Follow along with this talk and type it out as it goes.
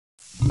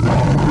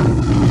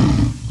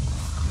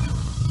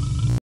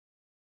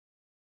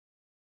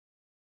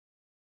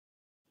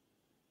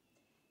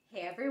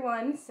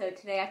everyone, so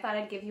today I thought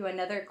I'd give you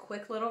another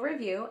quick little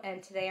review,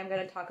 and today I'm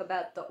going to talk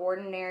about the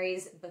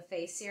Ordinary's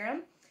Buffet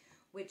Serum,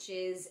 which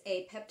is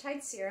a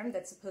peptide serum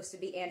that's supposed to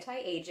be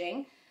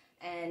anti-aging,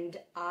 and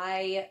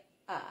I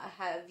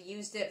have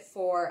used it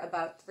for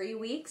about 3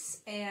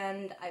 weeks,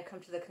 and I've come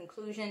to the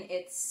conclusion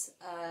it's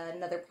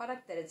another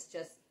product that is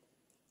just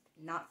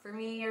not for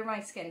me or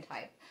my skin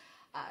type.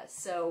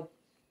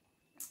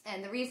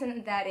 And the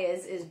reason that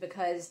is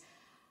because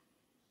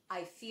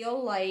I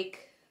feel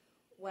like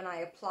when I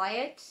apply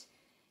it,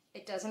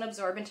 it doesn't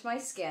absorb into my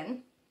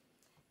skin,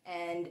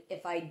 and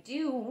if I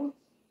do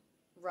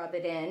rub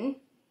it in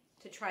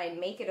to try and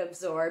make it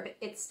absorb,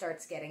 it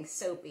starts getting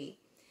soapy.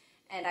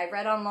 And I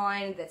read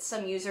online that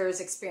some users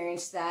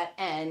experienced that,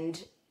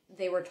 and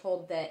they were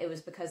told that it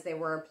was because they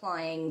were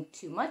applying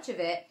too much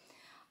of it,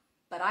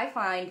 but I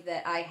find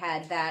that I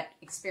had that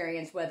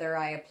experience whether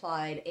I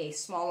applied a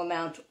small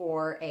amount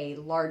or a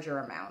larger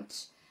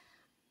amount.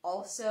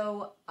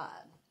 Also,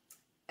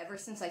 ever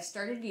since I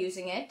started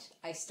using it,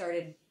 I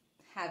started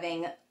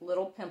having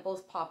little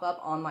pimples pop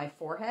up on my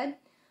forehead,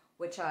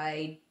 which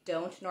I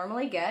don't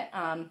normally get.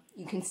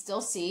 You can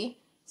still see.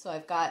 So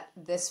I've got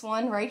this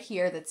one right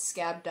here that's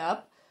scabbed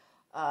up.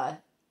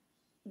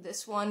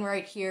 This one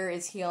right here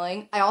is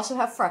healing. I also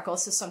have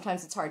freckles, so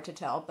sometimes it's hard to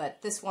tell,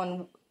 but this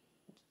one,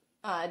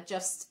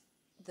 just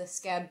the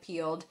scab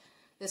peeled.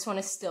 This one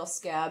is still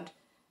scabbed,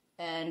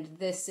 and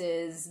this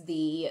is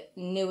the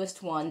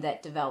newest one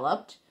that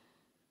developed.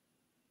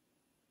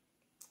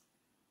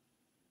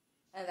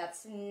 And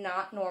that's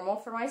not normal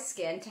for my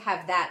skin to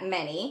have that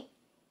many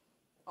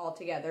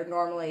altogether.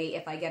 Normally,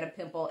 if I get a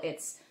pimple,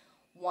 it's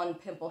one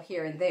pimple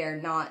here and there,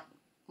 not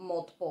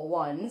multiple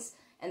ones.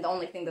 And the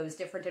only thing that was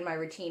different in my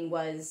routine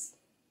was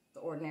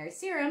the Ordinary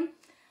Serum.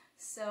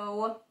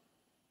 So,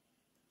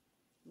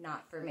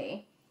 not for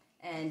me.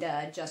 And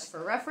just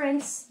for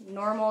reference,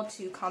 normal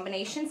to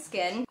combination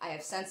skin. I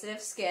have sensitive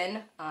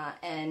skin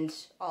and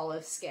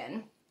olive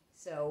skin.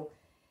 So,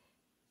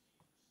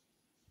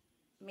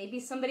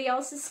 maybe somebody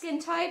else's skin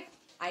type.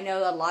 I know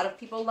a lot of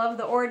people love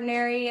the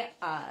Ordinary.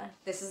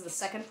 This is the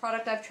second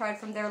product I've tried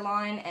from their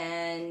line,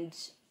 and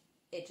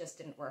it just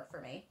didn't work for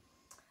me.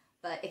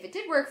 But if it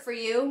did work for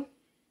you,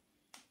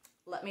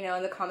 let me know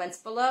in the comments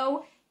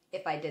below.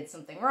 If I did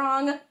something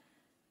wrong,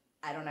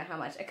 I don't know how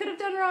much I could have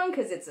done wrong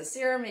because it's a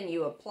serum and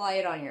you apply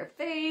it on your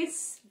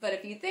face. But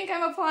if you think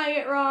I'm applying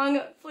it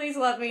wrong, please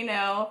let me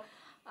know.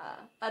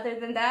 Other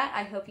than that,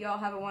 I hope you all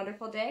have a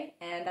wonderful day,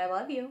 and I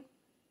love you.